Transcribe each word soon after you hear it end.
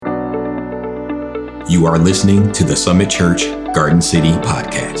You are listening to the Summit Church Garden City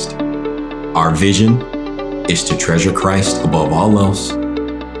podcast. Our vision is to treasure Christ above all else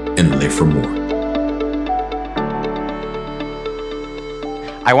and live for more.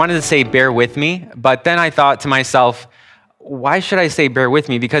 I wanted to say bear with me, but then I thought to myself, why should I say bear with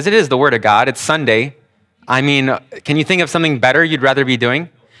me? Because it is the Word of God. It's Sunday. I mean, can you think of something better you'd rather be doing?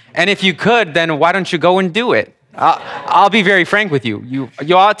 And if you could, then why don't you go and do it? I'll be very frank with you.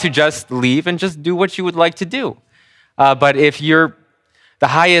 You ought to just leave and just do what you would like to do. But if you're the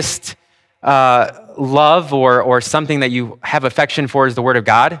highest love or something that you have affection for is the Word of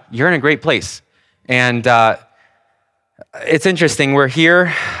God, you're in a great place. And it's interesting. We're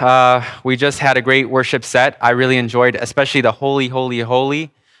here. We just had a great worship set. I really enjoyed, especially the holy, holy,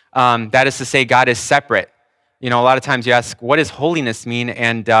 holy. That is to say, God is separate. You know, a lot of times you ask, what does holiness mean?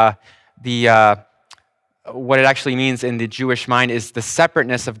 And what it actually means in the Jewish mind is the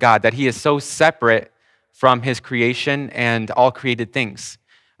separateness of God, that he is so separate from his creation and all created things.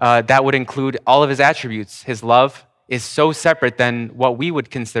 That would include all of his attributes. His love is so separate than what we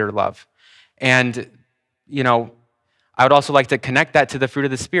would consider love. And, you know, I would also like to connect that to the fruit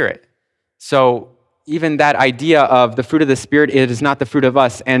of the Spirit. So even that idea of the fruit of the Spirit, it is not the fruit of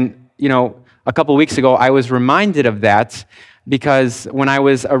us. And, you know, a couple weeks ago, I was reminded of that because when I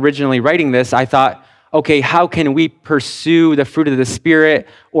was originally writing this, I thought, okay, how can we pursue the fruit of the Spirit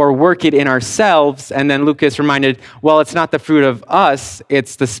or work it in ourselves? And then Lucas reminded, well, it's not the fruit of us,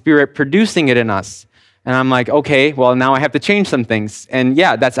 it's the Spirit producing it in us. And I'm like, okay, well, now I have to change some things. And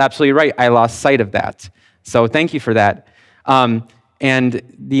yeah, that's absolutely right. I lost sight of that. So thank you for that. And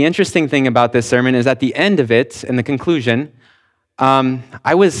the interesting thing about this sermon is at the end of it, in the conclusion,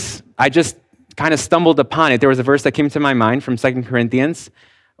 I just kind of stumbled upon it. There was a verse that came to my mind from 2 Corinthians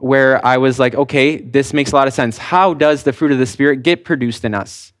where I was like, okay, this makes a lot of sense. How does the fruit of the Spirit get produced in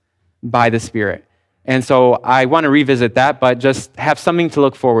us by the Spirit? And so I want to revisit that, but just have something to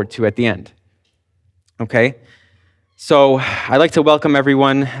look forward to at the end. Okay? So I'd like to welcome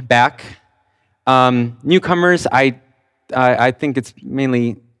everyone back. Newcomers, I think it's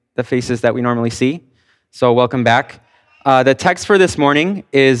mainly the faces that we normally see. So welcome back. The text for this morning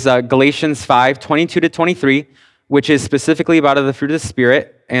is Galatians 5, 22 to 23, which is specifically about the fruit of the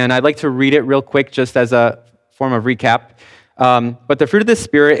Spirit. And I'd like to read it real quick just as a form of recap. But the fruit of the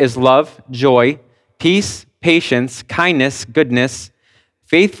Spirit is love, joy, peace, patience, kindness, goodness,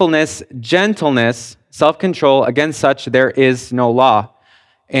 faithfulness, gentleness, self-control. Against such there is no law.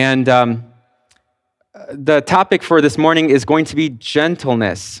 And the topic for this morning is going to be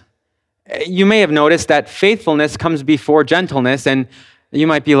gentleness. You may have noticed that faithfulness comes before gentleness, and you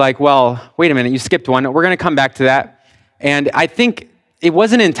might be like, well, wait a minute, you skipped one. We're going to come back to that. And I think it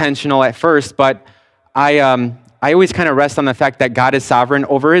wasn't intentional at first, but I always kind of rest on the fact that God is sovereign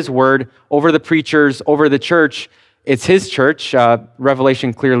over his word, over the preachers, over the church. It's his church.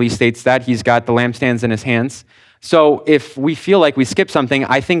 Revelation clearly states that. He's got the lampstands in his hands. So if we feel like we skipped something,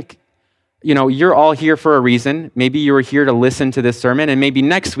 I think, you know, you're all here for a reason. Maybe you were here to listen to this sermon, and maybe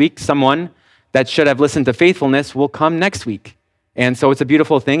next week someone that should have listened to faithfulness will come next week. And so it's a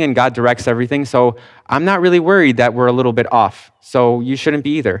beautiful thing, and God directs everything. So I'm not really worried that we're a little bit off. So you shouldn't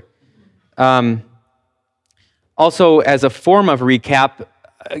be either. Also, as a form of recap,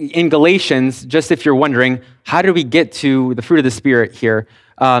 in Galatians, just if you're wondering, how did we get to the fruit of the Spirit here?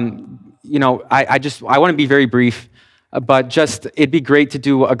 You know, I want to be very brief, but just it'd be great to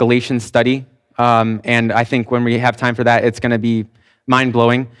do a Galatians study. And I think when we have time for that, it's going to be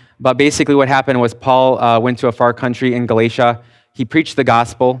mind-blowing. But basically what happened was Paul went to a far country in Galatia. He preached the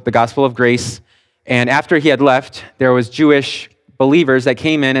gospel of grace. And after he had left, there was Jewish believers that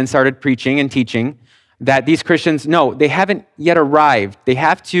came in and started preaching and teaching that these Christians, no, they haven't yet arrived. They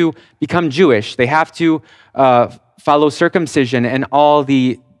have to become Jewish. They have to follow circumcision and all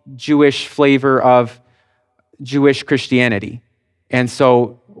the Jewish flavor of Jewish Christianity. And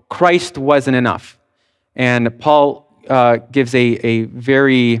so Christ wasn't enough. And Paul gives a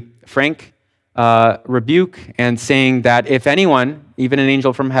very frank rebuke and saying that if anyone, even an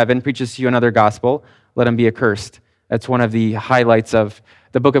angel from heaven, preaches to you another gospel, let him be accursed. That's one of the highlights of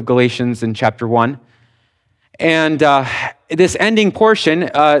the book of Galatians in chapter 1. And this ending portion,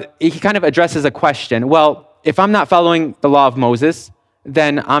 he kind of addresses a question. Well, if I'm not following the law of Moses,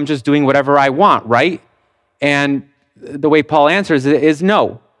 then I'm just doing whatever I want, right? And the way Paul answers it is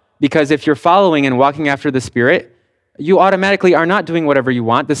no. Because if you're following and walking after the Spirit, you automatically are not doing whatever you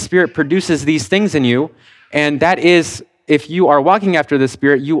want. The Spirit produces these things in you. And that is, if you are walking after the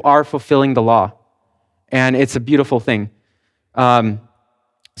Spirit, you are fulfilling the law. And it's a beautiful thing.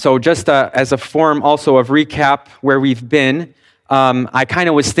 So just as a form also of recap where we've been, I kind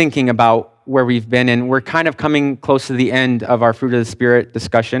of was thinking about where we've been, and we're kind of coming close to the end of our fruit of the Spirit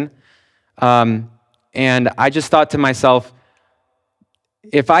discussion. And I just thought to myself,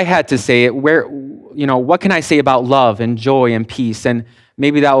 if I had to say it, what can I say about love and joy and peace? And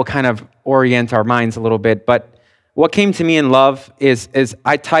maybe that will kind of orient our minds a little bit. But what came to me in love is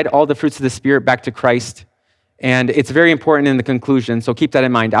I tied all the fruits of the Spirit back to Christ. And it's very important in the conclusion, so keep that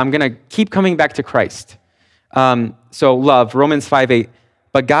in mind. I'm going to keep coming back to Christ. So love, Romans 5:8.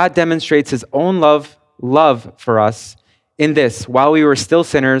 But God demonstrates his own love for us in this: while we were still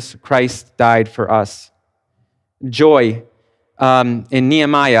sinners, Christ died for us. Joy, in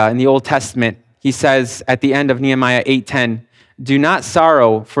Nehemiah, in the Old Testament, he says at the end of Nehemiah 8:10, do not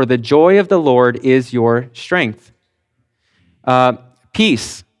sorrow, for the joy of the Lord is your strength.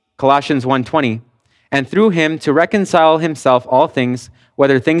 Peace, Colossians 1:20, and through him to reconcile himself all things,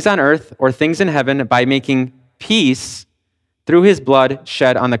 whether things on earth or things in heaven, by making peace through his blood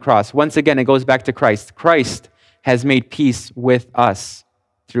shed on the cross. Once again, it goes back to Christ. Christ has made peace with us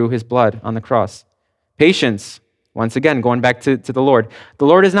through his blood on the cross. Patience, once again, going back to the Lord. The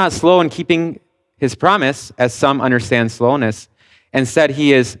Lord is not slow in keeping his promise, as some understand slowness. Instead,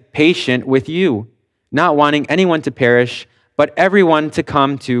 he is patient with you, not wanting anyone to perish, but everyone to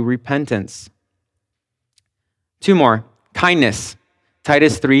come to repentance. Two more. Kindness,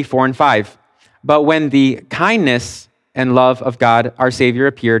 Titus 3:4 and 5. But when the kindness and love of God, our Savior,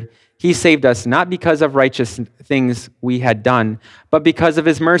 appeared, he saved us not because of righteous things we had done, but because of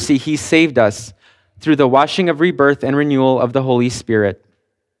his mercy he saved us through the washing of rebirth and renewal of the Holy Spirit.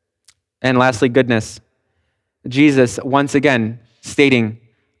 And lastly, goodness. Jesus, once again, stating,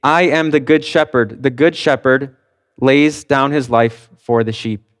 I am the good shepherd. The good shepherd lays down his life for the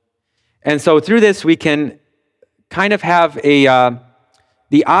sheep. And so through this, we can kind of have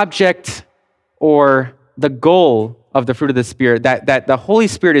the object or the goal of the fruit of the Spirit, that the Holy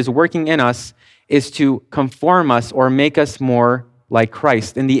Spirit is working in us, is to conform us or make us more like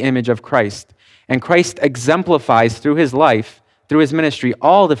Christ, in the image of Christ. And Christ exemplifies through his life, through his ministry,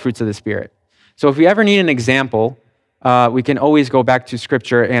 all the fruits of the Spirit. So if we ever need an example, we can always go back to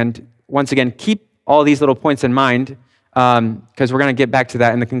Scripture. And once again, keep all these little points in mind, because we're going to get back to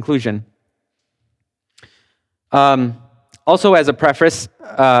that in the conclusion. Also, as a preface,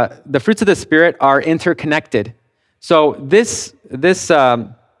 the fruits of the Spirit are interconnected. So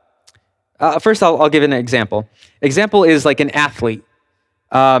first I'll give an example. Example is like an athlete.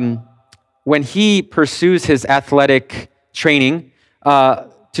 When he pursues his athletic training,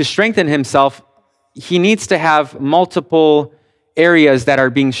 to strengthen himself, he needs to have multiple areas that are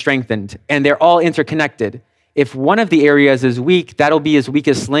being strengthened, and they're all interconnected. If one of the areas is weak, that'll be his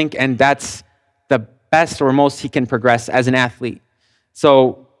weakest link, and that's the best or most he can progress as an athlete.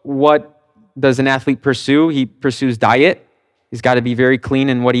 So what does an athlete pursue? He pursues diet. He's got to be very clean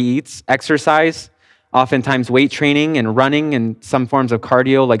in what he eats. Exercise, oftentimes weight training and running and some forms of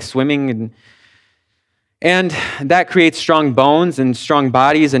cardio like swimming. And that creates strong bones and strong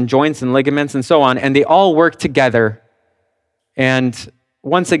bodies and joints and ligaments and so on. And they all work together. And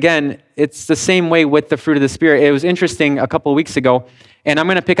once again, it's the same way with the fruit of the Spirit. It was interesting a couple of weeks ago, and I'm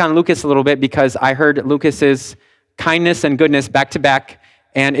going to pick on Lucas a little bit because I heard Lucas's kindness and goodness back to back.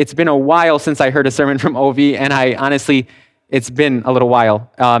 And it's been a while since I heard a sermon from OV, and it's been a little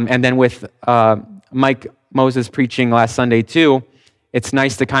while. And then with Mike Moses preaching last Sunday too, it's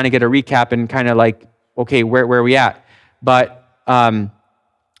nice to kind of get a recap and kind of like, okay, where are we at? But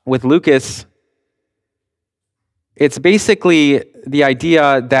with Lucas, it's basically the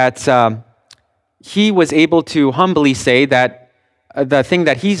idea that he was able to humbly say that the thing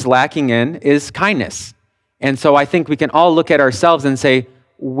that he's lacking in is kindness. And so I think we can all look at ourselves and say,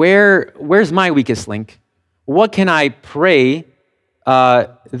 where's my weakest link? What can I pray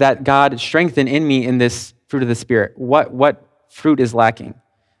that God strengthen in me in this fruit of the Spirit? What fruit is lacking?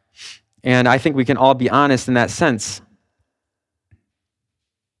 And I think we can all be honest in that sense.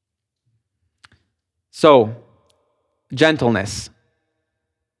 So, gentleness.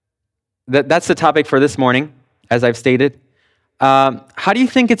 That's the topic for this morning, as I've stated. How do you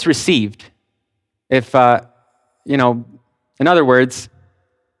think it's received? If, in other words,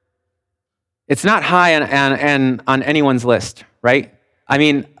 it's not high on anyone's list, right? I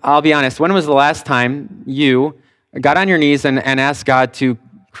mean, I'll be honest. When was the last time you got on your knees and asked God to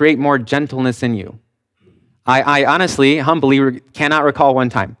create more gentleness in you? I honestly, humbly cannot recall one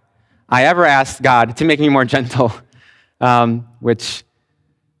time I ever asked God to make me more gentle, which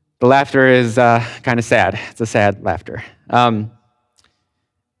the laughter is kind of sad. It's a sad laughter.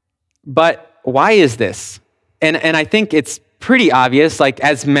 But why is this? And I think it's pretty obvious, like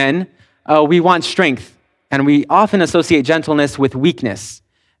as men, we want strength, and we often associate gentleness with weakness.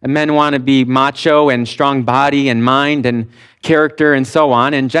 And men want to be macho and strong body and mind and character and so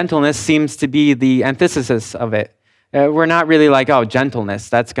on. And gentleness seems to be the antithesis of it. We're not really like, oh, gentleness,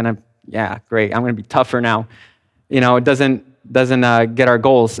 that's going to, yeah, great, I'm going to be tougher now. It doesn't get our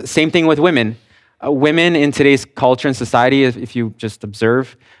goals. Same thing with women. Women in today's culture and society, if you just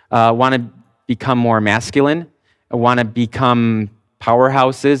observe, want to become more masculine, want to become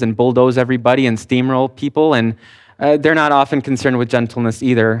powerhouses and bulldoze everybody and steamroll people, and they're not often concerned with gentleness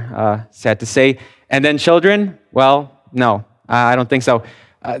either, sad to say. And then children, well, no, I don't think so.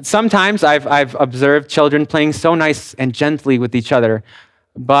 Sometimes I've observed children playing so nice and gently with each other,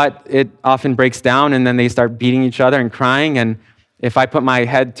 but it often breaks down, and then they start beating each other and crying, and if I put my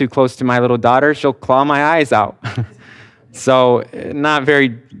head too close to my little daughter, she'll claw my eyes out. So not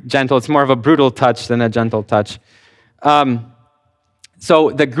very gentle. It's more of a brutal touch than a gentle touch.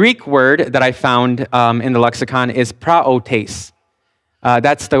 So the Greek word that I found in the lexicon is praotes.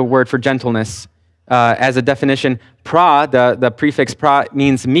 That's the word for gentleness. As a definition, the prefix pra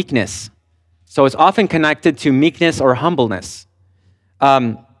means meekness. So it's often connected to meekness or humbleness.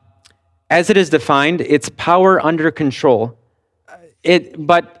 As it is defined, it's power under control.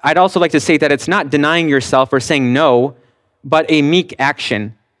 But I'd also like to say that it's not denying yourself or saying no, but a meek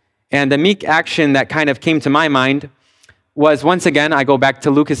action. And the meek action that kind of came to my mind was, once again, I go back to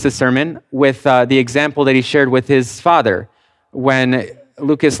Lucas' sermon with the example that he shared with his father. When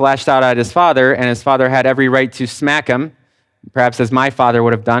Lucas lashed out at his father, and his father had every right to smack him, perhaps as my father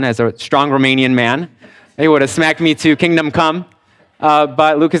would have done as a strong Romanian man. He would have smacked me to kingdom come.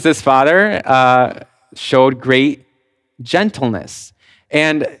 But Lucas' father showed great gentleness.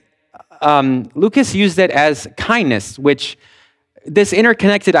 And Lucas used it as kindness, which this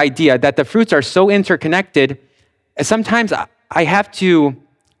interconnected idea that the fruits are so interconnected, sometimes I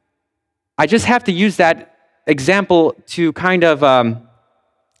just have to use that example to kind of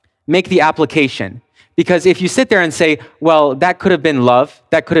make the application. Because if you sit there and say, well, that could have been love,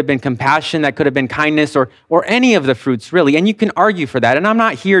 that could have been compassion, that could have been kindness, or any of the fruits, really, and you can argue for that. And I'm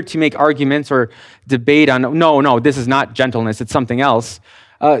not here to make arguments or debate on, no, this is not gentleness, it's something else.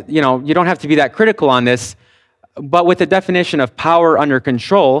 You don't have to be that critical on this. But with the definition of power under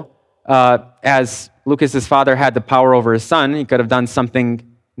control, as Lucas's father had the power over his son, he could have done something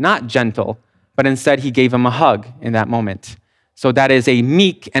not gentle, but instead he gave him a hug in that moment. So that is a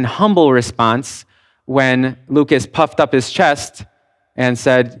meek and humble response when Lucas puffed up his chest and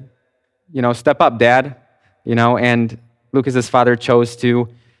said, step up, Dad, and Lucas's father chose to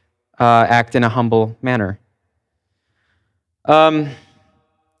act in a humble manner. So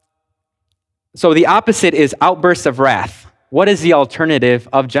the opposite is outbursts of wrath. What is the alternative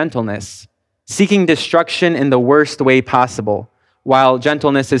of gentleness? Seeking destruction in the worst way possible, while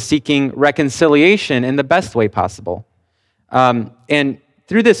gentleness is seeking reconciliation in the best way possible. And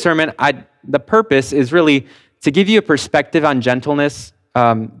through this sermon, the purpose is really to give you a perspective on gentleness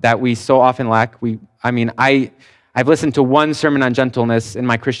that we so often lack. I've listened to one sermon on gentleness in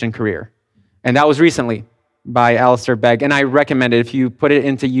my Christian career, and that was recently by Alistair Begg, and I recommend it. If you put it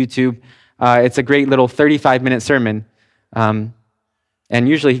into YouTube, it's a great little 35-minute sermon, and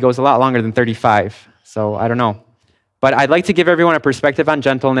usually he goes a lot longer than 35, so I don't know. But I'd like to give everyone a perspective on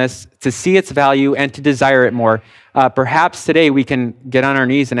gentleness, to see its value and to desire it more. Perhaps today we can get on our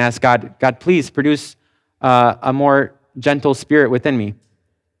knees and ask God, please produce a more gentle spirit within me.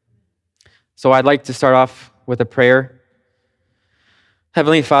 So I'd like to start off with a prayer.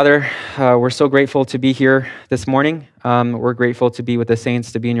 Heavenly Father, we're so grateful to be here this morning. We're grateful to be with the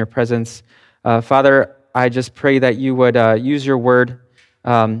saints, to be in your presence. Father, I just pray that you would use your word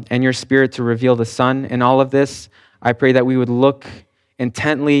and your spirit to reveal the Son in all of this. I pray that we would look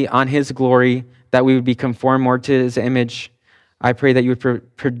intently on his glory, that we would be conformed more to his image. I pray that you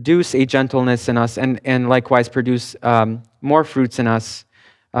would produce a gentleness in us and likewise produce more fruits in us,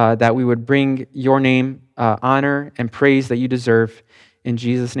 that we would bring your name honor and praise that you deserve. In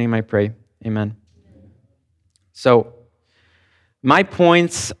Jesus' name I pray, amen. So my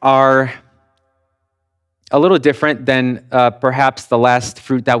points are a little different than perhaps the last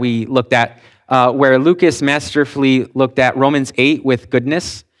fruit that we looked at, where Lucas masterfully looked at Romans 8 with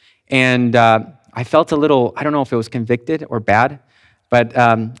goodness, and I felt a little, I don't know if it was convicted or bad, but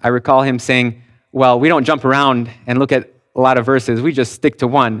I recall him saying, well, we don't jump around and look at a lot of verses, we just stick to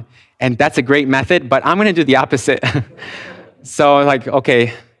one, and that's a great method, but I'm going to do the opposite. So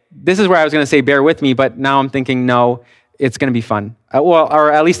okay, this is where I was going to say bear with me, but now I'm thinking, no, it's going to be fun.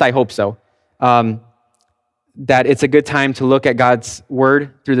 Or at least I hope so. That it's a good time to look at God's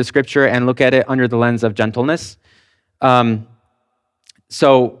word through the scripture and look at it under the lens of gentleness.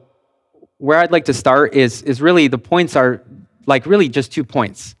 So where I'd like to start is really the points are like really just 2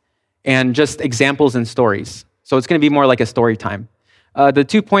 points and just examples and stories. So it's going to be more like a story time. The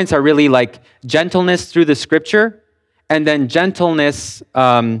 2 points are really like gentleness through the scripture, and then gentleness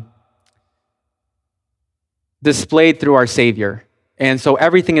displayed through our Savior. And so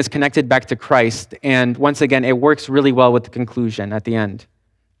everything is connected back to Christ. And once again, it works really well with the conclusion at the end.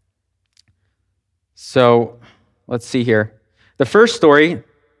 So let's see here. The first story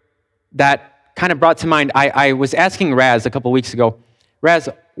that kind of brought to mind, I was asking Raz a couple weeks ago, Raz,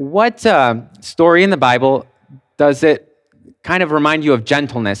 what story in the Bible does it kind of remind you of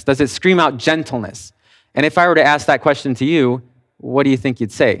gentleness? Does it scream out gentleness? And if I were to ask that question to you, what do you think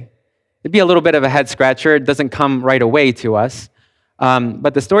you'd say? It'd be a little bit of a head scratcher. It doesn't come right away to us.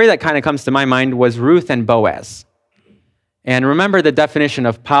 But the story that kind of comes to my mind was Ruth and Boaz. And remember the definition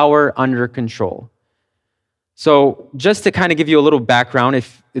of power under control. So just to kind of give you a little background,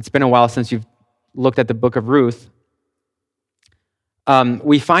 if it's been a while since you've looked at the book of Ruth,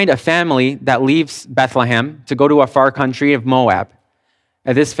 we find a family that leaves Bethlehem to go to a far country of Moab.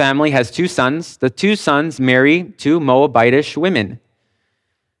 And this family has 2 sons. The 2 sons marry 2 Moabitish women.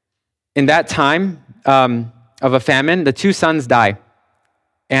 In that time of a famine, the 2 sons die.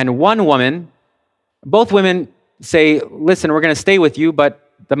 And one woman, both women say, listen, we're going to stay with you,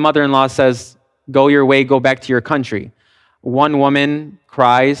 but the mother-in-law says, go your way, go back to your country. One woman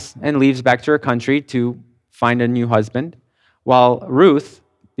cries and leaves back to her country to find a new husband, while Ruth,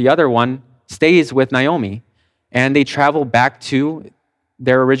 the other one, stays with Naomi, and they travel back to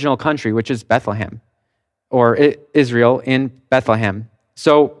their original country, which is Bethlehem, or Israel in Bethlehem.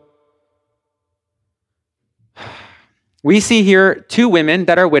 So we see here 2 women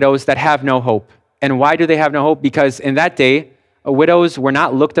that are widows that have no hope. And why do they have no hope? Because in that day, widows were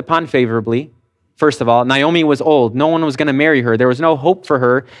not looked upon favorably. First of all, Naomi was old. No one was going to marry her. There was no hope for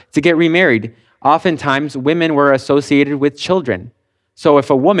her to get remarried. Oftentimes, women were associated with children. So if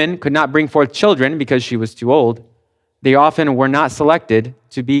a woman could not bring forth children because she was too old, they often were not selected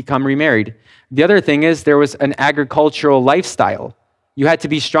to become remarried. The other thing is there was an agricultural lifestyle. You had to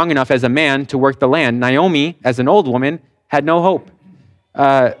be strong enough as a man to work the land. Naomi, as an old woman, had no hope.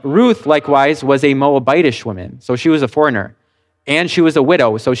 Ruth, likewise, was a Moabitish woman, so she was a foreigner. And she was a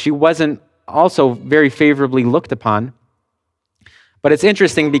widow, so she wasn't also very favorably looked upon. But it's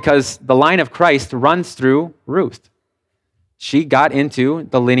interesting because the line of Christ runs through Ruth. She got into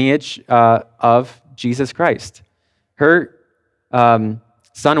the lineage of Jesus Christ. Her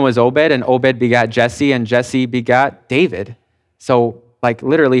son was Obed, and Obed begat Jesse, and Jesse begat David. So, like,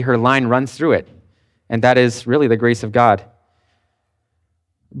 literally, her line runs through it. And that is really the grace of God.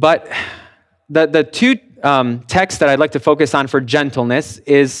 But the 2 texts that I'd like to focus on for gentleness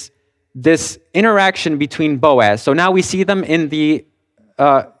is this interaction between Boaz. So now we see them in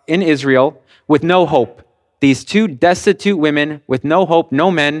Israel with no hope. These 2 destitute women with no hope,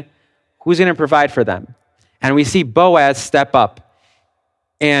 no men. Who's going to provide for them? And we see Boaz step up.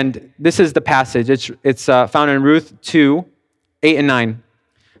 And this is the passage. It's found in Ruth 2, 8 and 9.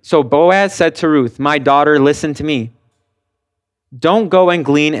 So Boaz said to Ruth, my daughter, listen to me. Don't go and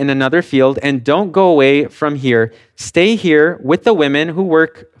glean in another field, and don't go away from here. Stay here with the women who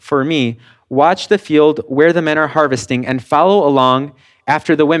work for me. Watch the field where the men are harvesting, and follow along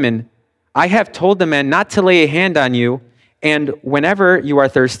after the women. I have told the men not to lay a hand on you, and whenever you are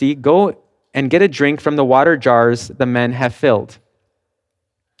thirsty, go and get a drink from the water jars the men have filled.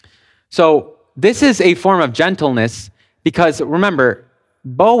 So this is a form of gentleness because, remember,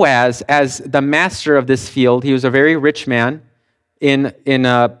 Boaz, as the master of this field, he was a very rich man in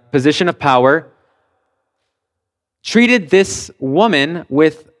a position of power, treated this woman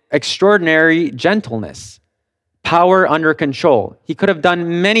with extraordinary gentleness, power under control. He could have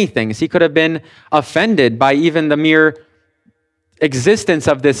done many things. He could have been offended by even the mere existence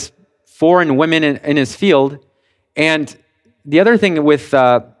of this foreign women in his field. And the other thing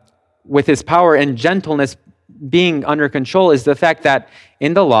with his power and gentleness being under control is the fact that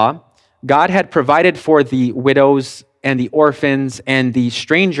in the law, God had provided for the widows and the orphans and the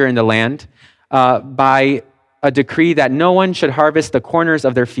stranger in the land by a decree that no one should harvest the corners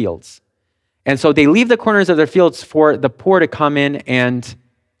of their fields. And so they leave the corners of their fields for the poor to come in and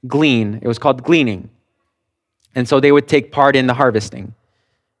glean. It was called gleaning. And so they would take part in the harvesting.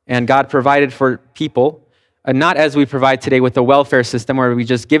 And God provided for people, not as we provide today with the welfare system where we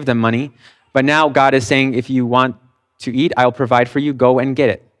just give them money, but now God is saying, if you want to eat, I'll provide for you, go and get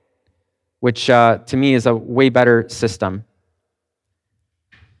it, which to me is a way better system.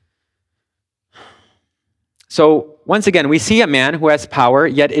 So once again, we see a man who has power,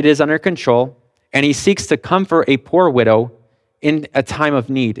 yet it is under control, and he seeks to comfort a poor widow in a time of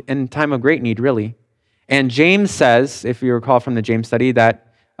need, in a time of great need, really. And James says, if you recall from the James study, that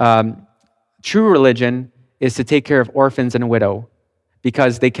true religion is to take care of orphans and widow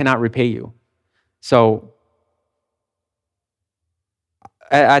because they cannot repay you. So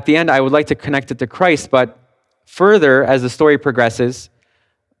at the end, I would like to connect it to Christ, but further, as the story progresses,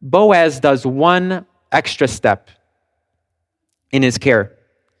 Boaz does one extra step in his care.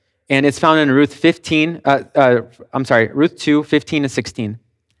 And it's found in Ruth 2, 15 and 16.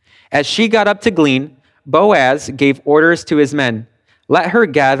 As she got up to glean, Boaz gave orders to his men. Let her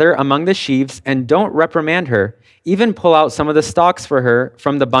gather among the sheaves and don't reprimand her. Even pull out some of the stalks for her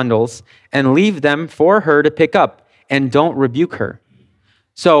from the bundles and leave them for her to pick up, and don't rebuke her.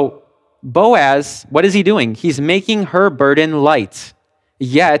 So Boaz, what is he doing? He's making her burden light,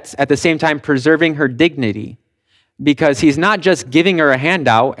 yet at the same time preserving her dignity, because he's not just giving her a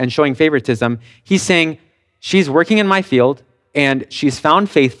handout and showing favoritism. He's saying, she's working in my field and she's found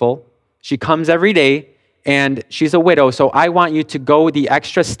faithful. She comes every day and she's a widow. So I want you to go the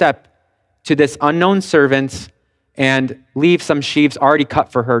extra step to this unknown servant and leave some sheaves already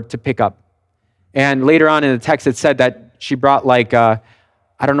cut for her to pick up. And later on in the text, it said that she brought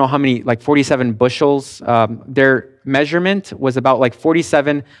I don't know how many, 47 bushels. Their measurement was about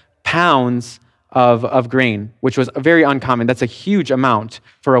 47 pounds of grain, which was very uncommon. That's a huge amount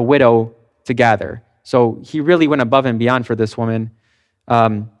for a widow to gather. So he really went above and beyond for this woman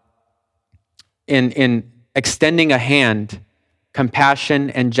in extending a hand, compassion,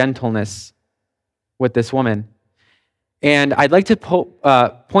 and gentleness with this woman. And I'd like to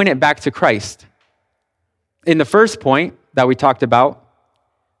point it back to Christ. In the first point that we talked about,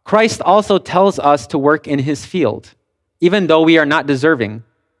 Christ also tells us to work in his field, even though we are not deserving.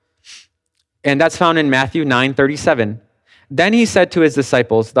 And that's found in Matthew 9:37. Then he said to his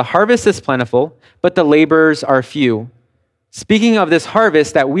disciples, the harvest is plentiful, but the laborers are few. Speaking of this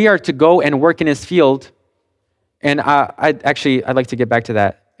harvest, that we are to go and work in his field, and I'd like to get back to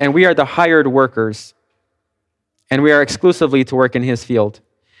that. And we are the hired workers, and we are exclusively to work in his field.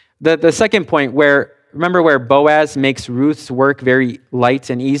 The second point, remember where Boaz makes Ruth's work very light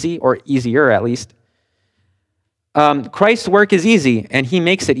and easy, or easier at least. Christ's work is easy, and he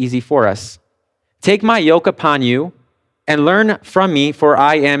makes it easy for us. Take my yoke upon you and learn from me, for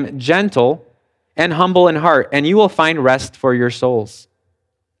I am gentle and humble in heart, and you will find rest for your souls.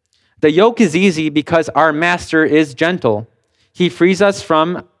 The yoke is easy because our master is gentle. He frees us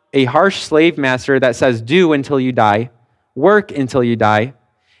from a harsh slave master that says, do until you die, work until you die,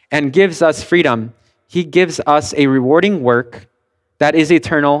 and gives us freedom. He gives us a rewarding work that is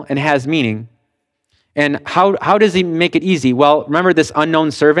eternal and has meaning. And how does he make it easy? Well, remember this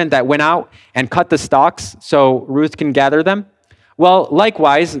unknown servant that went out and cut the stalks so Ruth can gather them? Well,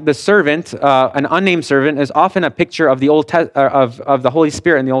 likewise, the servant, an unnamed servant, is often a picture of the of the Holy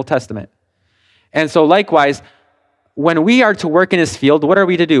Spirit in the Old Testament. And so likewise, when we are to work in his field, what are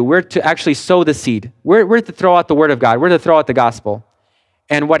we to do? We're to actually sow the seed. We're to throw out the word of God. We're to throw out the gospel.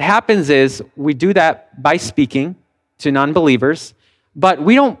 And what happens is we do that by speaking to non-believers, but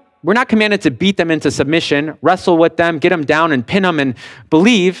we're not commanded to beat them into submission, wrestle with them, get them down and pin them and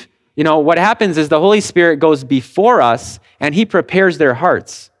believe. What happens is the Holy Spirit goes before us and he prepares their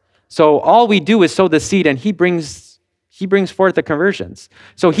hearts. So all we do is sow the seed and he brings forth the conversions.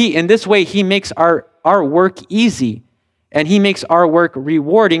 So in this way, he makes our work easy and he makes our work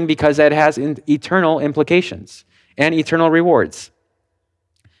rewarding because it has eternal implications and eternal rewards.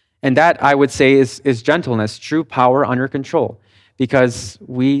 And that, I would say, is gentleness, true power under control, because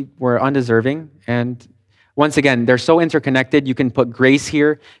we were undeserving. And once again, they're so interconnected. You can put grace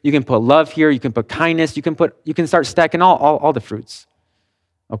here, you can put love here, you can put kindness, you can start stacking all the fruits.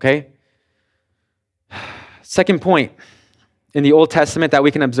 Okay? Second point in the Old Testament that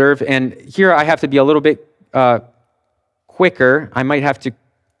we can observe, and here I have to be a little bit quicker. I might have to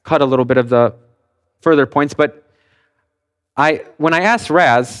cut a little bit of the further points, but when I asked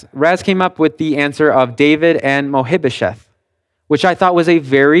Raz came up with the answer of David and Mephibosheth, which I thought was a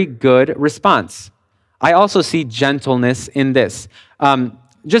very good response. I also see gentleness in this.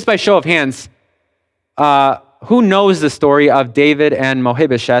 Just by show of hands, who knows the story of David and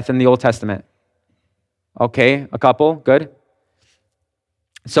Mephibosheth in the Old Testament? Okay, a couple, good.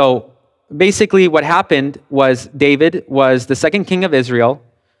 So basically what happened was David was the second king of Israel.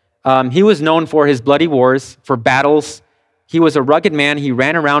 He was known for his bloody wars, for battles. He was a rugged man. He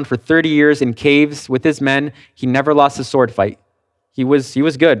ran around for 30 years in caves with his men. He never lost a sword fight. He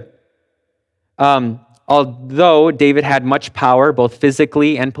was good. Although David had much power, both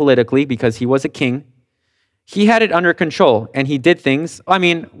physically and politically, because he was a king, he had it under control, and he did things.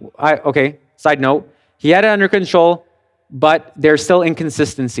 Side note, he had it under control, but there's still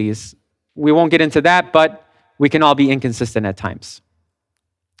inconsistencies. We won't get into that, but we can all be inconsistent at times.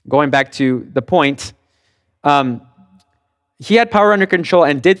 Going back to the point, he had power under control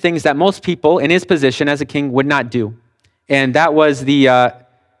and did things that most people in his position as a king would not do. And that was the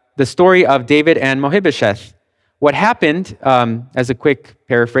story of David and Mephibosheth. What happened, as a quick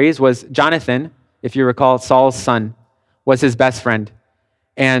paraphrase, was Jonathan, if you recall, Saul's son, was his best friend.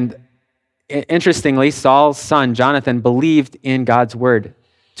 And interestingly, Saul's son, Jonathan, believed in God's word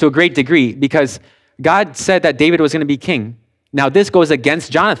to a great degree because God said that David was going to be king. Now, this goes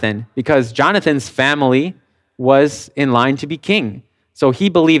against Jonathan because Jonathan's family was in line to be king. So he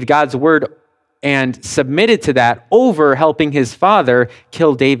believed God's word and submitted to that over helping his father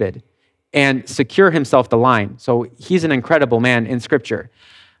kill David and secure himself the line. So he's an incredible man in Scripture.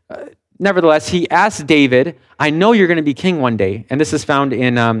 Nevertheless, he asked David, I know you're going to be king one day. And this is found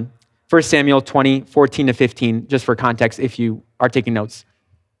in 1 Samuel 20, 14 to 15, just for context if you are taking notes.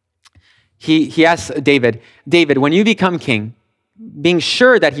 He asked David, when you become king, being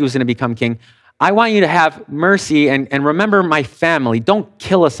sure that he was going to become king, I want you to have mercy and remember my family. Don't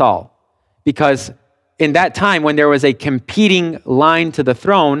kill us all. Because in that time when there was a competing line to the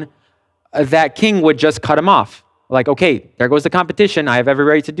throne, that king would just cut him off. Like, okay, there goes the competition. I have every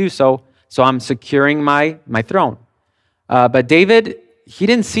right to do so. So I'm securing my throne. But David, he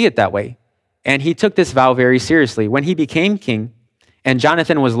didn't see it that way. And he took this vow very seriously. When he became king and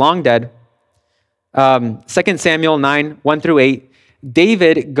Jonathan was long dead, 2 Samuel 9, 1 through 8,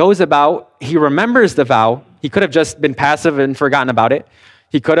 David goes about, he remembers the vow. He could have just been passive and forgotten about it.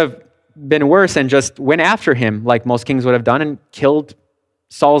 He could have been worse and just went after him like most kings would have done and killed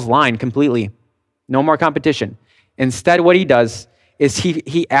Saul's line completely. No more competition. Instead, what he does is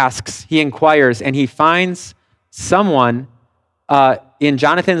he asks, he inquires, and he finds someone in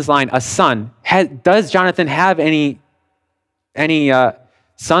Jonathan's line, a son. Does Jonathan have any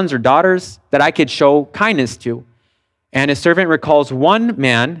sons or daughters that I could show kindness to? And his servant recalls one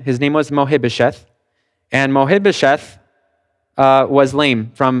man, his name was Mephibosheth, and Mephibosheth was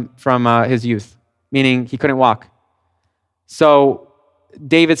lame from his youth, meaning he couldn't walk. So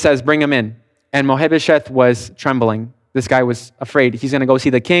David says, bring him in. And Mephibosheth was trembling. This guy was afraid. He's going to go see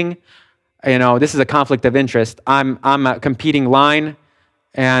the king. You know, this is a conflict of interest. I'm a competing line,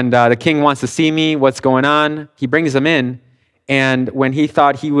 and the king wants to see me. What's going on? He brings him in, and when he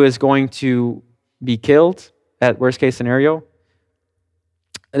thought he was going to be killed, at worst case scenario,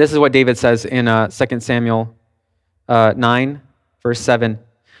 this is what David says in 2 Samuel 9, verse 7.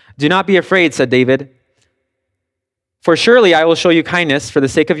 Do not be afraid, said David, for surely I will show you kindness for the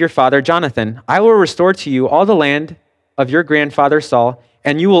sake of your father Jonathan. I will restore to you all the land of your grandfather Saul,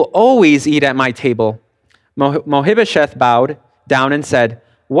 and you will always eat at my table. Mephibosheth bowed down and said,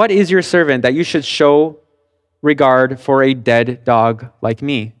 what is your servant that you should show regard for a dead dog like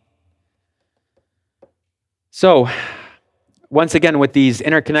me? So, once again, with these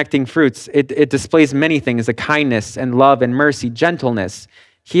interconnecting fruits, it displays many things, the kindness and love and mercy, gentleness.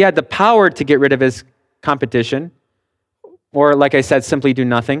 He had the power to get rid of his competition, or like I said, simply do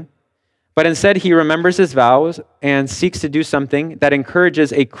nothing. But instead, he remembers his vows and seeks to do something that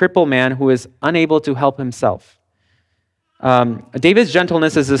encourages a crippled man who is unable to help himself. David's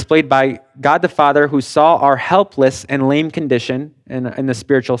gentleness is displayed by God the Father, who saw our helpless and lame condition in the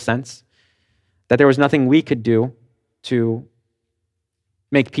spiritual sense, that there was nothing we could do to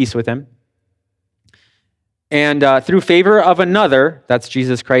make peace with him. And through favor of another, that's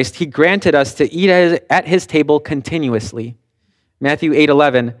Jesus Christ, he granted us to eat at his table continuously. Matthew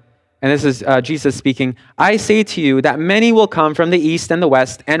 8:11, and this is Jesus speaking, I say to you that many will come from the east and the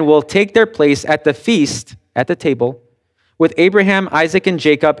west and will take their place at the feast, at the table, with Abraham, Isaac, and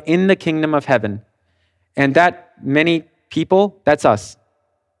Jacob in the kingdom of heaven. And that many people, that's us,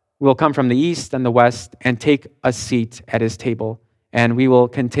 will come from the east and the west and take a seat at his table. And we will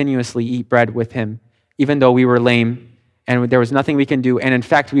continuously eat bread with him, even though we were lame and there was nothing we can do. And in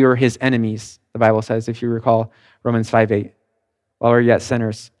fact, we were his enemies, the Bible says, if you recall Romans 5:8, while we're yet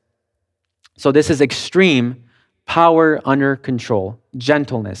sinners. So this is extreme power under control,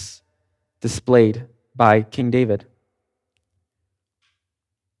 gentleness displayed by King David.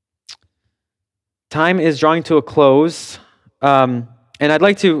 Time is drawing to a close, and I'd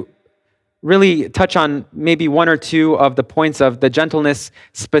like to really touch on maybe one or two of the points of the gentleness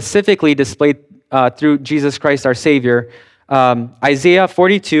specifically displayed through Jesus Christ our Savior. Isaiah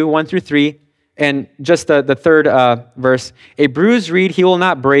 42, 1 through 3, and just the third verse. A bruised reed he will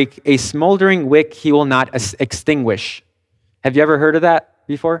not break, a smoldering wick he will not extinguish. Have you ever heard of that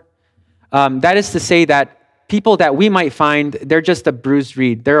before? That is to say that people that we might find, they're just a bruised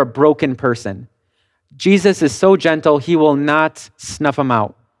reed. They're a broken person. Jesus is so gentle, he will not snuff them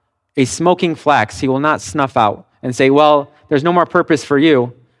out. A smoking flax he will not snuff out and say, well, there's no more purpose for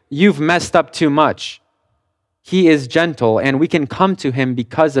you. You've messed up too much. He is gentle, and we can come to him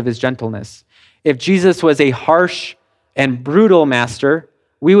because of his gentleness. If Jesus was a harsh and brutal master,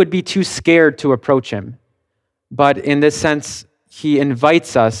 we would be too scared to approach him. But in this sense, he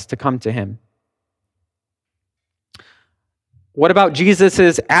invites us to come to him. What about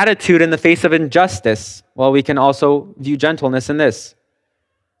Jesus' attitude in the face of injustice? Well, we can also view gentleness in this.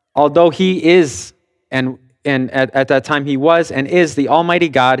 Although he is, and at that time he was and is the Almighty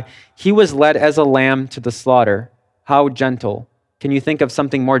God, he was led as a lamb to the slaughter. How gentle. Can you think of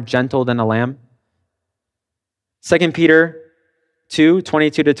something more gentle than a lamb? 2 Peter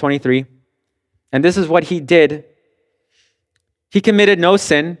 2:22-23. And this is what he did. He committed no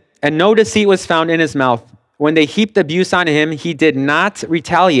sin, and no deceit was found in his mouth. When they heaped abuse on him, he did not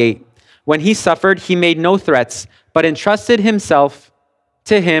retaliate. When he suffered, he made no threats, but entrusted himself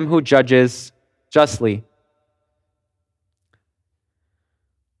to him who judges justly.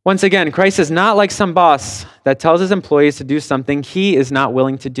 Once again, Christ is not like some boss that tells his employees to do something he is not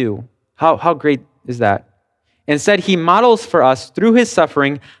willing to do. How great is that? Instead, he models for us through his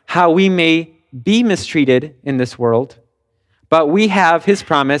suffering how we may be mistreated in this world, but we have his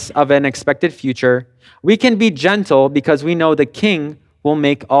promise of an expected future. We can be gentle because we know the King will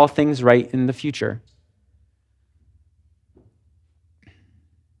make all things right in the future.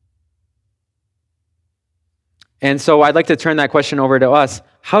 And so I'd like to turn that question over to us.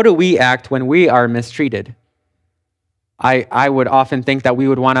 How do we act when we are mistreated? I would often think that we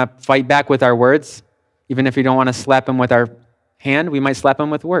would want to fight back with our words. Even if we don't want to slap him with our hand, we might slap him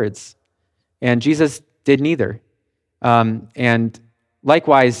with words. And Jesus did neither. And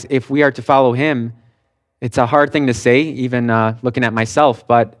likewise, if we are to follow him, it's a hard thing to say, even looking at myself,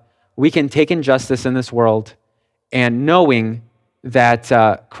 but we can take injustice in this world and knowing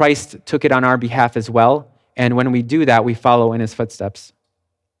that Christ took it on our behalf as well. And when we do that, we follow in his footsteps.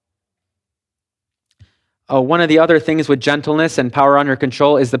 One of the other things with gentleness and power under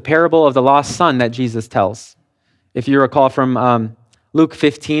control is the parable of the lost son that Jesus tells. If you recall from Luke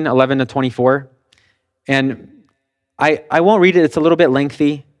 15:11-24. And I won't read it, it's a little bit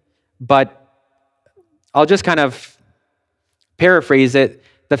lengthy, but I'll just kind of paraphrase it.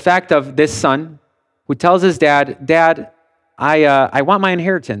 The fact of this son who tells his dad, Dad, I want my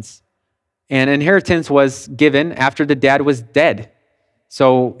inheritance. And inheritance was given after the dad was dead.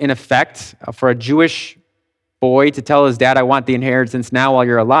 So in effect, for a Jewish boy to tell his dad, I want the inheritance now while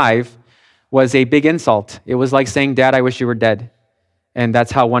you're alive, was a big insult. It was like saying, Dad, I wish you were dead. And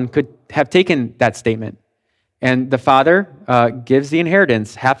that's how one could have taken that statement. And the father gives the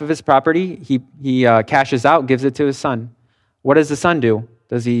inheritance. Half of his property, he cashes out, gives it to his son. What does the son do?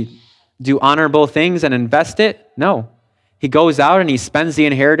 Does he do honorable things and invest it? No. He goes out and he spends the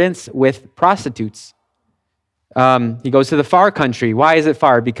inheritance with prostitutes. He goes to the far country. Why is it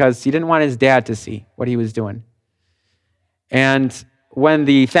far? Because he didn't want his dad to see what he was doing. And when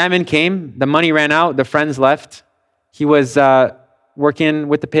the famine came, the money ran out, the friends left. He was working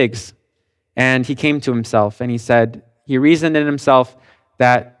with the pigs. And he came to himself and he reasoned in himself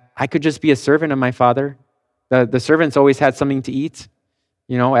that I could just be a servant of my father. The servants always had something to eat.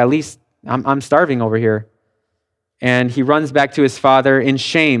 At least I'm starving over here. And he runs back to his father in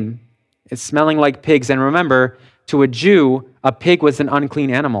shame. It's smelling like pigs. And remember, to a Jew, a pig was an unclean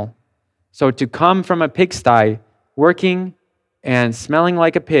animal. So to come from a pigsty, working and smelling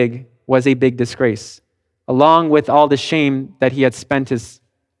like a pig was a big disgrace, along with all the shame that he had spent his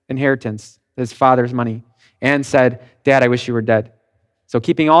inheritance, his father's money, and said, Dad, I wish you were dead. So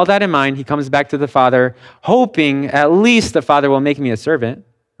keeping all that in mind, he comes back to the father, hoping at least the father will make me a servant,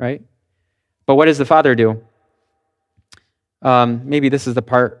 right? But what does the father do? Maybe this is the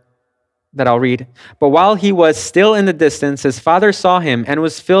part that I'll read. But while he was still in the distance, his father saw him and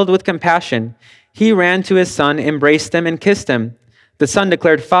was filled with compassion. He ran to his son, embraced him, and kissed him. The son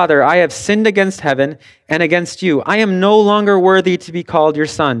declared, Father, I have sinned against heaven and against you. I am no longer worthy to be called your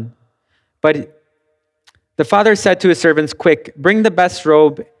son. But the father said to his servants, Quick, bring the best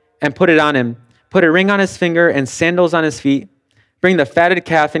robe and put it on him. Put a ring on his finger and sandals on his feet. Bring the fatted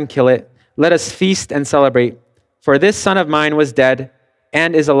calf and kill it. Let us feast and celebrate. For this son of mine was dead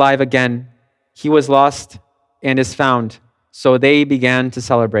and is alive again. He was lost and is found. So they began to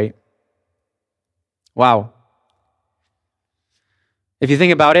celebrate. Wow. If you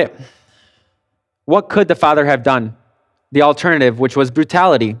think about it, what could the father have done? The alternative, which was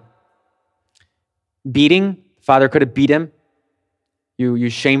brutality. Beating. Father could have beat him. You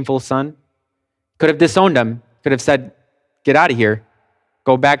shameful son. Could have disowned him. Could have said, get out of here.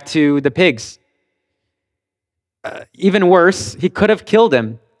 Go back to the pigs. Even worse, he could have killed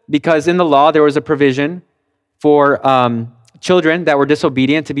him. because in the law there was a provision for children that were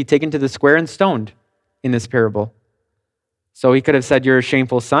disobedient to be taken to the square and stoned in this parable. So he could have said, you're a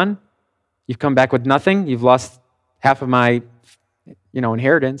shameful son. You've come back with nothing. You've lost half of my,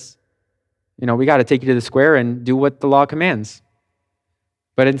 inheritance. We got to take you to the square and do what the law commands.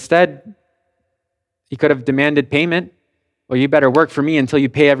 But instead, he could have demanded payment. Well, you better work for me until you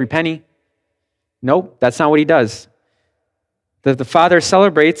pay every penny. Nope, that's not what he does. The father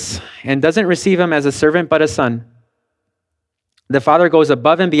celebrates and doesn't receive him as a servant, but a son. The father goes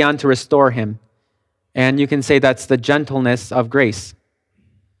above and beyond to restore him. And you can say that's the gentleness of grace.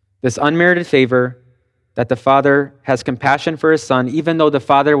 This unmerited favor that the father has compassion for his son, even though the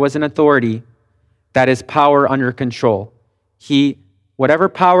father was an authority, that is power under control. Whatever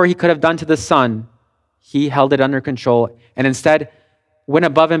power he could have done to the son, he held it under control and instead went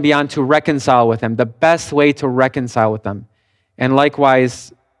above and beyond to reconcile with him, the best way to reconcile with them. And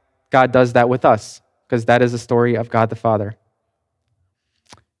likewise, God does that with us, because that is the story of God the Father.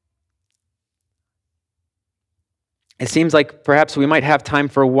 It seems like perhaps we might have time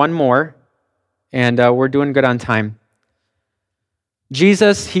for one more, and we're doing good on time.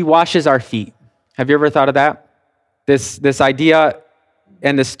 Jesus, he washes our feet. Have you ever thought of that? This idea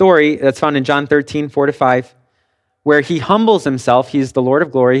and the story that's found in John 13, 4-5, where he humbles himself. He's the Lord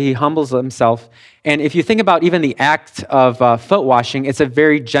of glory. He humbles himself. And if you think about even the act of foot washing, it's a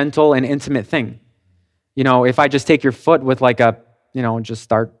very gentle and intimate thing. If I just take your foot with just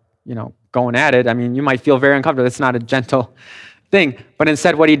start, going at it, you might feel very uncomfortable. It's not a gentle thing. But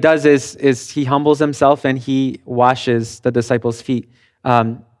instead what he does is he humbles himself and he washes the disciples' feet.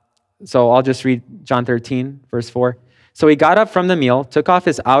 So I'll just read John 13, verse 4. So he got up from the meal, took off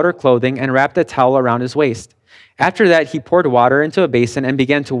his outer clothing, and wrapped a towel around his waist. After that, he poured water into a basin and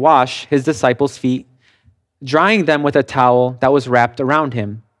began to wash his disciples' feet, drying them with a towel that was wrapped around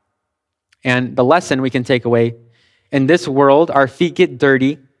him. And the lesson we can take away, in this world, our feet get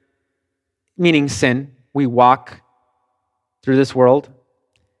dirty, meaning sin. We walk through this world.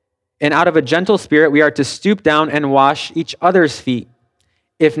 And out of a gentle spirit, we are to stoop down and wash each other's feet,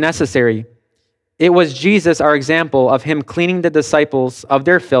 if necessary. It was Jesus, our example of him cleaning the disciples of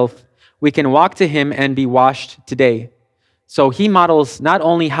their filth. We can walk to him and be washed today. So he models not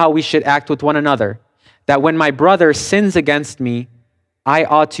only how we should act with one another, that when my brother sins against me, I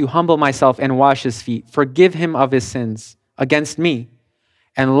ought to humble myself and wash his feet, forgive him of his sins against me.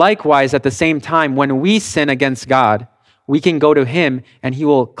 And likewise, at the same time, when we sin against God, we can go to him and he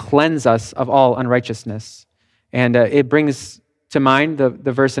will cleanse us of all unrighteousness. And it brings to mind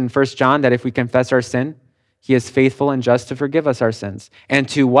the verse in 1 John that if we confess our sin, he is faithful and just to forgive us our sins. And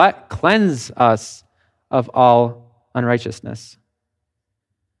to what? Cleanse us of all unrighteousness.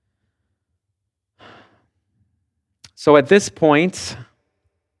 So at this point,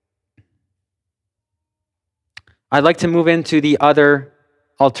 I'd like to move into the other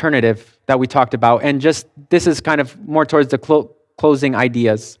alternative that we talked about. And just this is kind of more towards the closing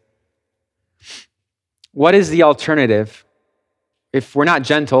ideas. What is the alternative? If we're not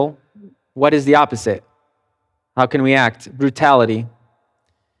gentle, what is the opposite? How can we act? Brutality.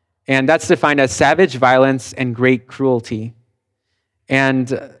 And that's defined as savage violence and great cruelty.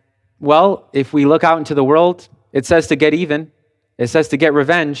 And, if we look out into the world, it says to get even. It says to get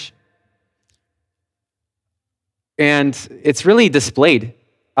revenge. And it's really displayed.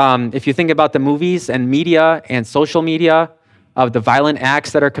 If you think about the movies and media and social media of the violent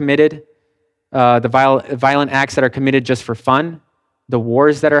acts that are committed, the violent acts that are committed just for fun, the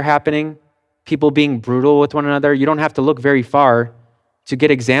wars that are happening, people being brutal with one another, you don't have to look very far to get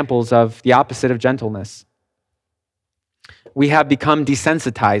examples of the opposite of gentleness. We have become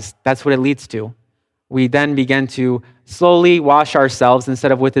desensitized. That's what it leads to. We then begin to slowly wash ourselves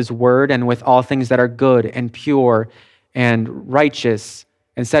instead of with his word and with all things that are good and pure and righteous.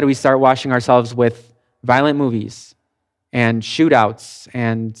 Instead, we start washing ourselves with violent movies and shootouts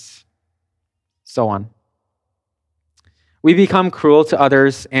and so on. We become cruel to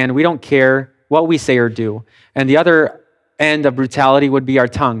others, and we don't care what we say or do. And the other end of brutality would be our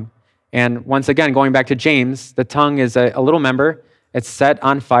tongue. And once again, going back to James, the tongue is a little member. It's set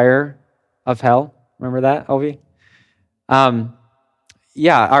on fire of hell. Remember that, Ovi?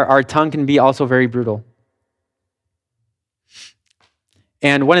 Our tongue can be also very brutal.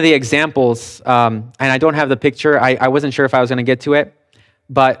 And one of the examples, and I don't have the picture, I wasn't sure if I was going to get to it,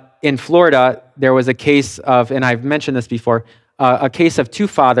 but in Florida, there was a case of, and I've mentioned this before, a case of two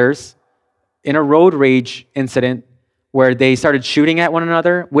fathers in a road rage incident where they started shooting at one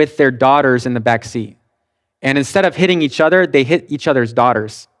another with their daughters in the back seat. And instead of hitting each other, they hit each other's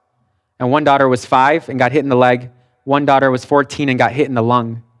daughters. And one daughter was 5 and got hit in the leg. One daughter was 14 and got hit in the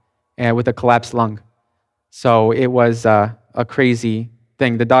lung. with a collapsed lung. So it was a crazy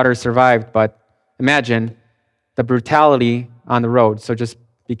thing. The daughter survived, but imagine the brutality on the road. So just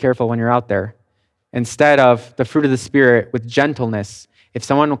be careful when you're out there. Instead of the fruit of the Spirit with gentleness, if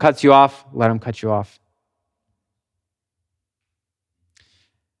someone cuts you off, let them cut you off.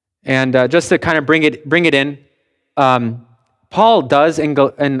 And just to kind of bring it in, Paul does in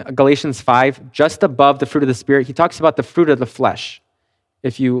Galatians 5, just above the fruit of the Spirit, he talks about the fruit of the flesh,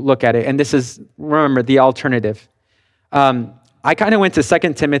 if you look at it. And this is, remember, the alternative. I kind of went to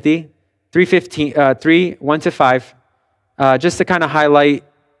 2 Timothy 3, 1 to 5, just to kind of highlight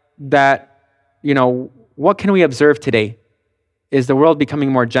that, what can we observe today? Is the world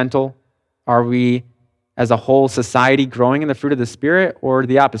becoming more gentle? Are we, as a whole society, growing in the fruit of the Spirit, or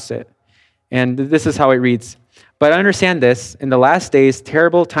the opposite? And this is how it reads. But understand this, in the last days,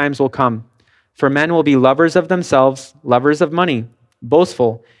 terrible times will come. For men will be lovers of themselves, lovers of money,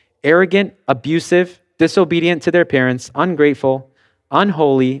 boastful, arrogant, abusive, disobedient to their parents, ungrateful,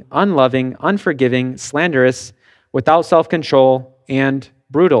 unholy, unloving, unforgiving, slanderous, without self-control, and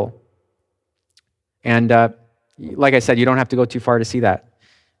brutal. And like I said, you don't have to go too far to see that.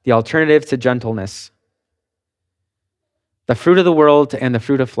 The alternative to gentleness. The fruit of the world and the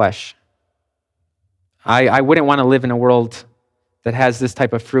fruit of flesh. I wouldn't want to live in a world that has this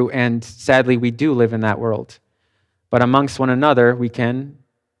type of fruit, and sadly, we do live in that world. But amongst one another, we can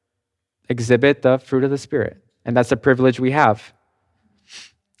exhibit the fruit of the Spirit, and that's a privilege we have.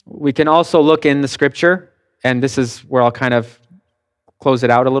 We can also look in the Scripture, and this is where I'll kind of close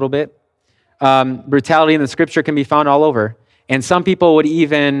it out a little bit. Brutality in the Scripture can be found all over, and some people would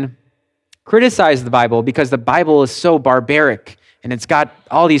even criticize the Bible because the Bible is so barbaric, and it's got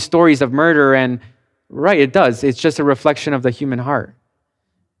all these stories of murder, and right, it does. It's just a reflection of the human heart.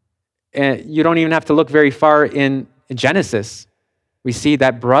 And you don't even have to look very far in Genesis. We see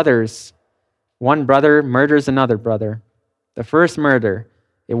that one brother murders another brother. The first murder,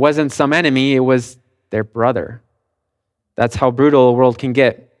 it wasn't some enemy, it was their brother. That's how brutal a world can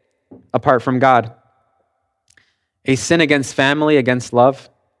get apart from God. A sin against family, against love.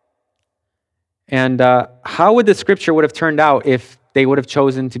 And how would the Scripture would have turned out if they would have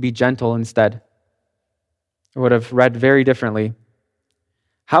chosen to be gentle instead? It would have read very differently.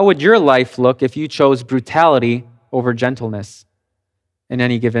 How would your life look if you chose brutality over gentleness in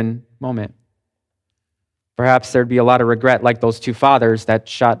any given moment? Perhaps there'd be a lot of regret, like those two fathers that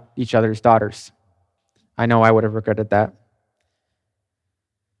shot each other's daughters. I know I would have regretted that.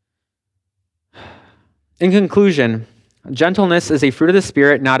 In conclusion, gentleness is a fruit of the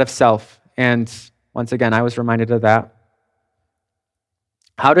Spirit, not of self. And once again, I was reminded of that.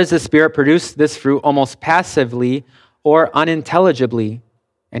 How does the Spirit produce this fruit almost passively or unintelligibly?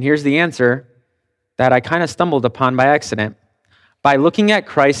 And here's the answer that I kind of stumbled upon by accident. By looking at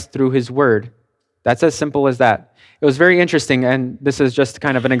Christ through His Word. That's as simple as that. It was very interesting, and this is just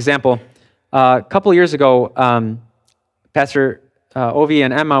kind of an example. A couple years ago, Pastor Ovi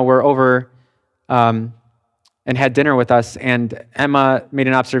and Emma were over and had dinner with us, and Emma made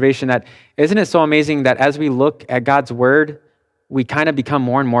an observation that, isn't it so amazing that as we look at God's Word, we kind of become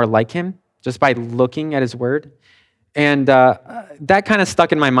more and more like Him just by looking at His Word? And that kind of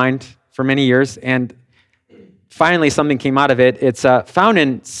stuck in my mind for many years, and finally something came out of it. It's found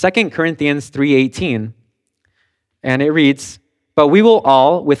in 2 Corinthians 3:18, and it reads, "But we will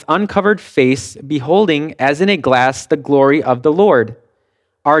all, with uncovered face, beholding as in a glass the glory of the Lord,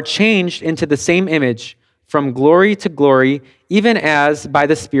 are changed into the same image, from glory to glory, even as by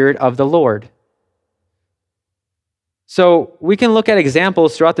the Spirit of the Lord." So we can look at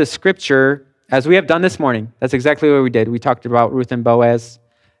examples throughout the Scripture, as we have done this morning. That's exactly what we did. We talked about Ruth and Boaz,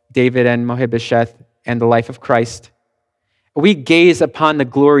 David and Mephibosheth, and the life of Christ. We gaze upon the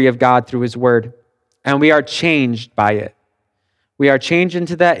glory of God through His Word, and we are changed by it. We are changed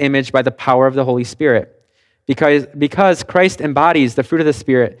into that image by the power of the Holy Spirit. Because Christ embodies the fruit of the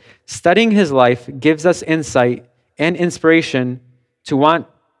Spirit, studying His life gives us insight and inspiration to want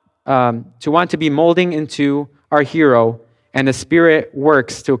to be molding into our hero, and the Spirit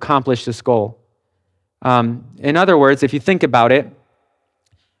works to accomplish this goal. In other words, if you think about it,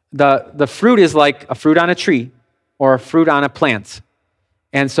 the fruit is like a fruit on a tree or a fruit on a plant.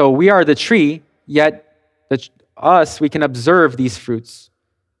 And so we are the tree, yet we can observe these fruits,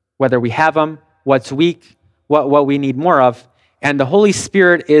 whether we have them, what's weak, what we need more of. And the Holy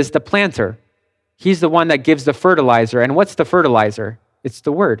Spirit is the planter. He's the one that gives the fertilizer. And what's the fertilizer? It's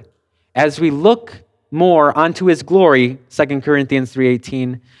the Word. As we look more onto His glory, 2 Corinthians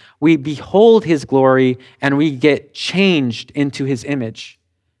 3:18, we behold His glory and we get changed into His image.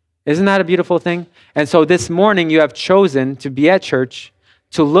 Isn't that a beautiful thing? And so this morning you have chosen to be at church,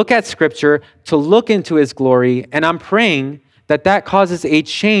 to look at Scripture, to look into His glory, and I'm praying that that causes a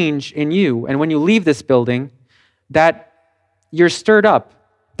change in you. And when you leave this building, that you're stirred up,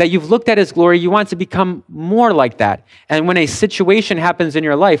 that you've looked at His glory, you want to become more like that. And when a situation happens in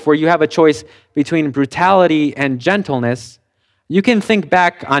your life where you have a choice between brutality and gentleness, you can think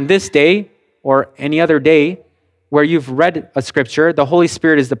back on this day or any other day where you've read a Scripture, the Holy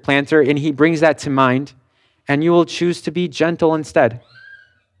Spirit is the planter, and He brings that to mind, and you will choose to be gentle instead.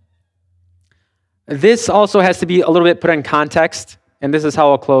 This also has to be a little bit put in context, and this is how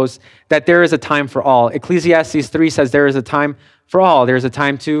I'll close, that there is a time for all. Ecclesiastes 3 says there is a time for all. There's a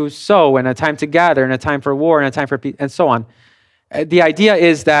time to sow, and a time to gather, and a time for war, and a time for peace, and so on. The idea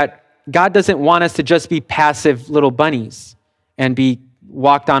is that God doesn't want us to just be passive little bunnies and be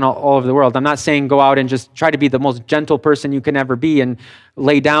walked on all over the world. I'm not saying go out and just try to be the most gentle person you can ever be and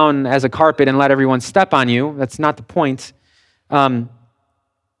lay down as a carpet and let everyone step on you. That's not the point.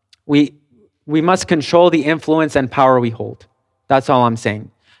 We must control the influence and power we hold. That's all I'm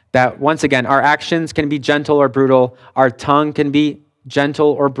saying. That once again, our actions can be gentle or brutal. Our tongue can be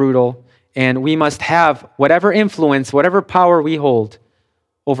gentle or brutal. And we must have whatever influence, whatever power we hold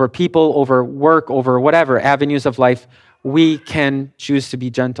over people, over work, over whatever avenues of life, we can choose to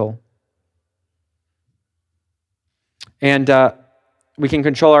be gentle. And we can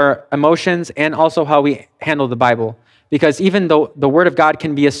control our emotions and also how we handle the Bible. Because even though the Word of God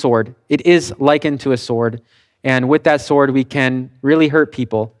can be a sword, it is likened to a sword. And with that sword, we can really hurt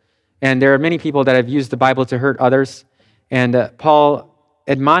people. And there are many people that have used the Bible to hurt others. And Paul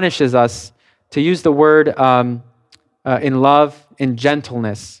admonishes us to use the word in love, in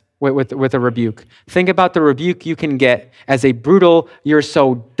gentleness, with a rebuke. Think about the rebuke you can get as a brutal, you're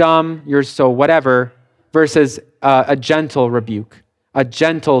so dumb, you're so whatever, versus a gentle rebuke, a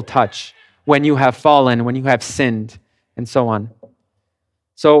gentle touch when you have fallen, when you have sinned, and so on.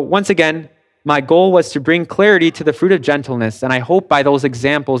 So once again, my goal was to bring clarity to the fruit of gentleness, and I hope by those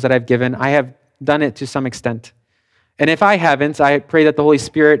examples that I've given, I have done it to some extent. And if I haven't, I pray that the Holy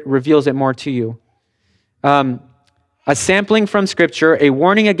Spirit reveals it more to you. A sampling from Scripture, a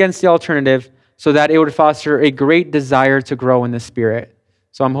warning against the alternative, so that it would foster a great desire to grow in the Spirit.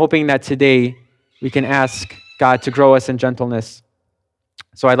 So I'm hoping that today we can ask God to grow us in gentleness.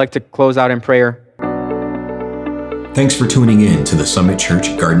 So I'd like to close out in prayer. Thanks for tuning in to the Summit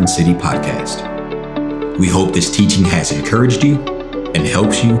Church Garden City podcast. We hope this teaching has encouraged you and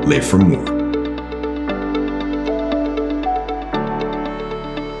helps you live for more.